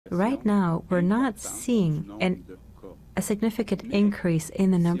right now we're not seeing a significant increase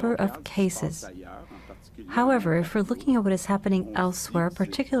in the number of cases. However, if we're looking at what is happening elsewhere,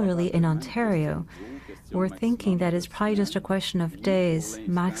 particularly in Ontario, we're thinking that it's probably just a question of days,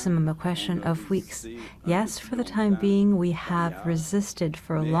 maximum a question of weeks. Yes, for the time being, we have resisted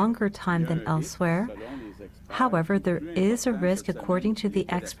for a longer time than elsewhere. However, there is a risk, according to the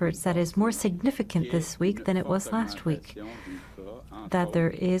experts, that is more significant this week than it was last week, that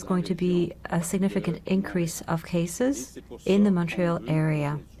there is going to be a significant increase of cases in the Montreal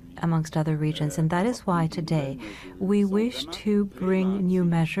area, amongst other regions. And that is why today we wish to bring new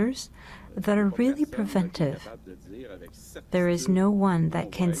measures that are really preventive. There is no one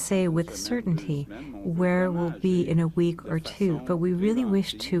that can say with certainty where we'll be in a week or two, but we really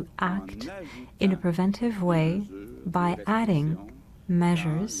wish to act in a preventive way by adding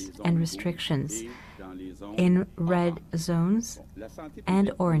measures and restrictions in red zones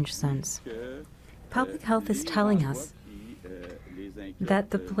and orange zones. Public health is telling us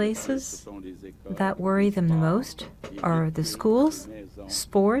that the places that worry them the most are the schools,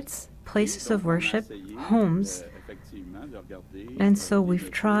 sports, places of worship, homes. And so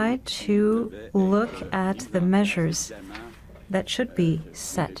we've tried to look at the measures that should be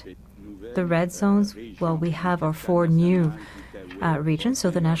set. The red zones, well, we have our 4 new regions,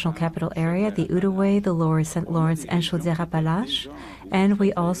 so the National Capital Area, the Outaouais, the Lower St. Lawrence, and Chaudière-Appalaches. And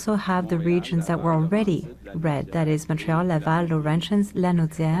we also have the regions that were already red, that is Montreal, Laval, Laurentians,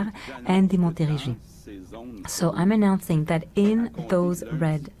 Lanaudière, and the Montérégie. So I'm announcing that in those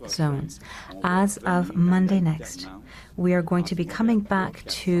red zones, as of Monday next, we are going to be coming back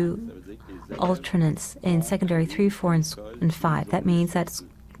to alternates in secondary 3, 4, and 5. That means that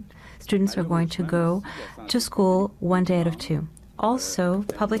students are going to go to school 1 day out of 2. Also,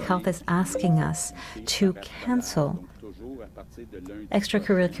 public health is asking us to cancel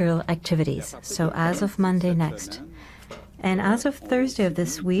extracurricular activities. So as of Monday next, and as of Thursday of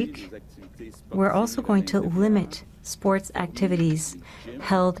this week, we're also going to limit sports activities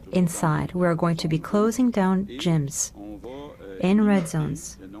held inside. We're going to be closing down gyms in red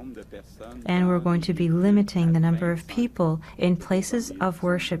zones, and we're going to be limiting the number of people in places of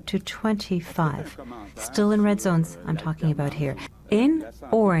worship to 25. Still in red zones, I'm talking about here. In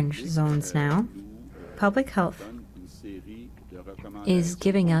orange zones now, public health is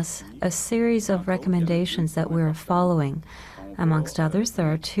giving us a series of recommendations that we're following. Amongst others,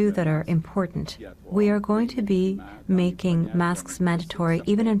 there are 2 that are important. We are going to be making masks mandatory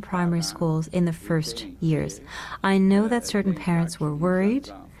even in primary schools in the first years. I know that certain parents were worried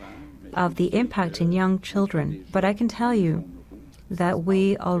of the impact in young children, but I can tell you that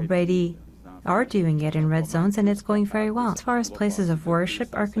we already are doing it in red zones, and it's going very well. As far as places of worship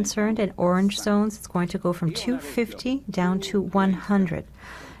are concerned, in orange zones, it's going to go from 250 down to 100.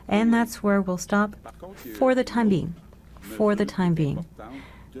 And that's where we'll stop for the time being. For the time being.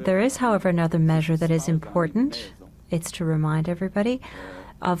 There is, however, another measure that is important. It's to remind everybody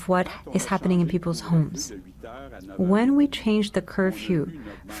of what is happening in people's homes. When we changed the curfew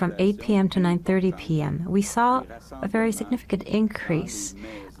from 8 p.m. to 9:30 p.m., we saw a very significant increase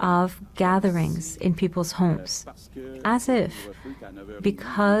of gatherings in people's homes, as if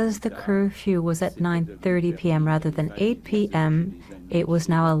because the curfew was at 9:30 p.m. rather than 8 p.m., it was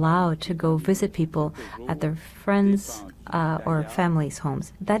now allowed to go visit people at their friends' or families'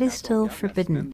 homes. That is still forbidden.